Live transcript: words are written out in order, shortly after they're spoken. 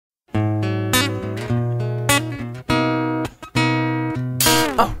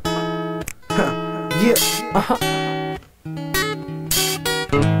And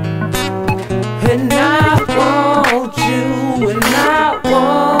I want you, and I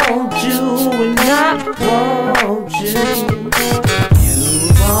want you, and I want you.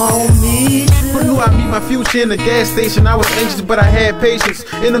 You want me Who knew I'd meet my future in the gas station? I was anxious, but I had patience.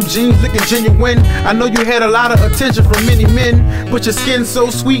 In them jeans looking genuine. I know you had a lot of attention from many men, but your skin so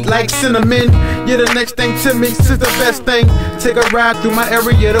sweet like cinnamon. You're the next thing to me, since the best thing. Take a ride through my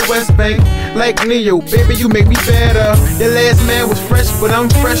area, the West Bank. Like Neo, baby, you make me better. Your last man was fresh, but I'm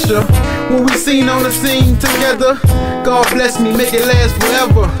fresher. When we seen on the scene together, God bless me, make it last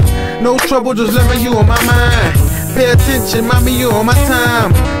forever. No trouble, just loving you on my mind. Pay attention, mommy, you on my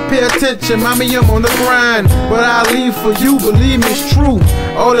time. Pay attention, mommy, I'm on the grind. But I'll leave for you, believe me, it's true.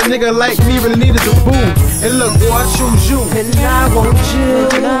 All a nigga like me really need is a boo. And look, boy, I choose you. And I want you,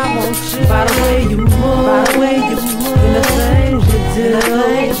 and I want you. By the way you move, by the way you move, and the things you do,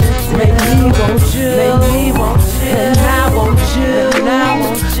 make me want you, make me want you. And I want you, and I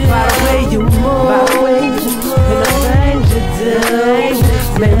want you. By the way you move, by the way you move, and the things you do,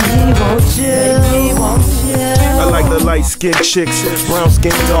 make me want you, make me want you. I like the light-skinned chicks, brown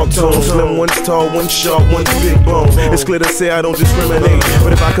skin, dark tones. Slim one's tall, one's short, one's big bone. It's clear to say I don't discriminate,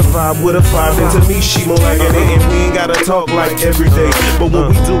 but if I could vibe with a 5, then to me she more like an 8. And we ain't gotta talk like every day, but when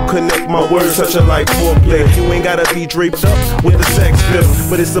we do connect, my words such a like foreplay. You ain't gotta be draped up with the sex flip,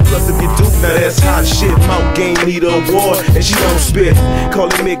 but it's a plus if you do. Now that's hot shit. Mount Game need an award, and she don't spit. Call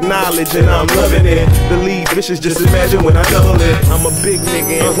it McKnowledge, and I'm loving it. The lead vicious, just imagine when I double it. I'm a big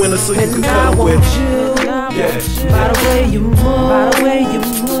nigga and winner, so you can come with. Yeah. By the way you move, by the way you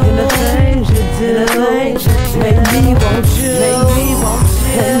move, and the things you do, make me want you, make me want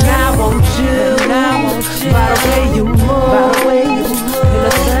you. And I want you, and I want you. By the way you move, by the way you move, and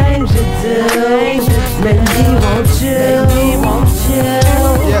the things you do, make me want you, make me want you.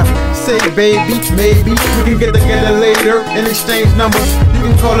 Yeah, say baby, maybe we can get together later and exchange numbers. You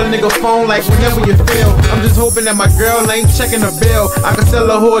can call a nigga phone like whenever you feel. I'm just hoping that my girl ain't checking the bill. I can sell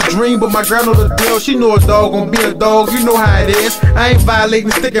her whole dream, but my girl know the deal. She know a dog gon' be a dog, you know how it is. I ain't violating,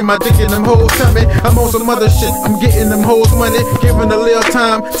 sticking my dick in them hoes tummy. I'm on some other shit, I'm getting them hoes money. Giving a little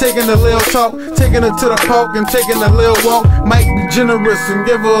time, taking a little talk, taking her to the park and taking a little walk. Might be generous and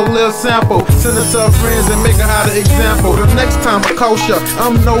give her a little sample. Send her to her friends and make her how the example. The next time I coach her,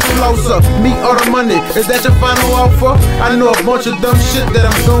 I'm no closer. Me or the money, is that your final offer? I know a bunch of dumb shit that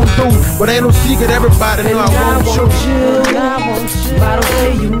I'm gon' do, but ain't no secret, everybody know I want you. I want you, by the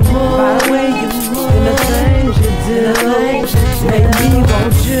way you move.